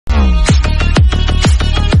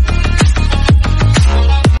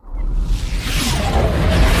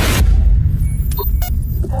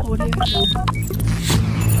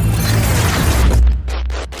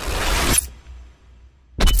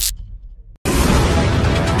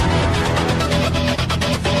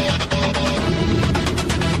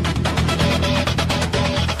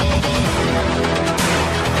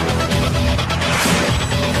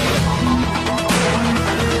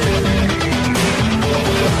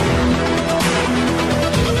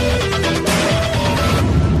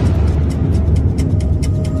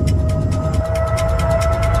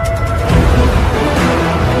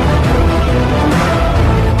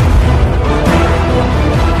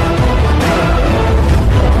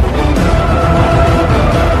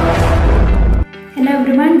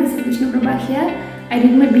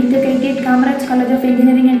College of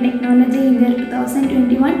Engineering and Technology in year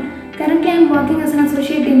 2021. Currently, I am working as an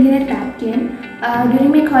associate engineer captain.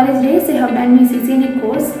 During my college days, I have done my CCNA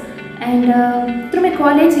course, and through my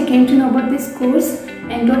college, I came to know about this course.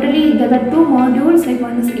 And totally, there were two modules. Like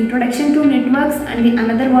one is Introduction to Networks, and the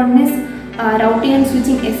another one is Routing and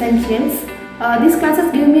Switching Essentials. These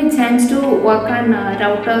classes give me a chance to work on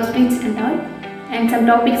router, switch, and all. And some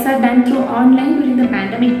topics are done through online during the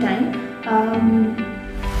pandemic time.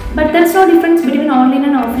 But there's no difference between online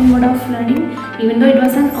and offline mode of learning. Even though it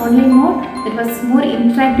was an online mode, it was more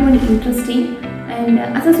interactive and interesting. And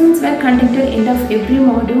assessments were conducted end of every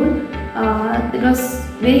module. It was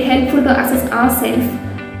very helpful to assess ourselves.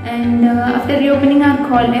 And after reopening our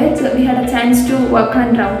college, we had a chance to work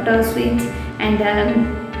on router, switch, and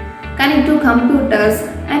connect to computers.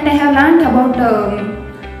 And I have learned about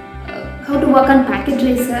how to work on packet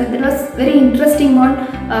tracer. That was very interesting one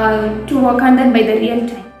to work on that by the real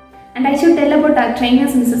time. And I should tell about our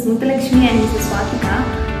trainers, Mrs.K.Muthulakshmi and Mrs.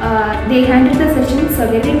 They handled the sessions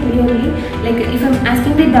very clearly. Like if I'm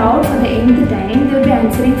asking the doubt for the nth time, they will be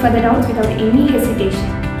answering for the doubts without any hesitation.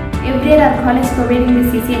 Every year our college providing the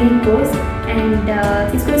CCNA course, and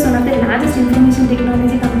Cisco is one of the largest information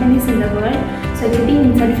technology companies in the world. So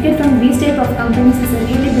getting certificate from these type of companies is a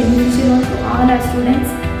really beneficial one to all our students.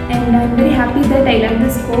 And I'm very happy that I learned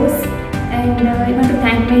this course, and I want to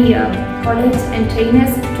thank my college and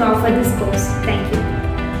trainers to offer this course. Thank you.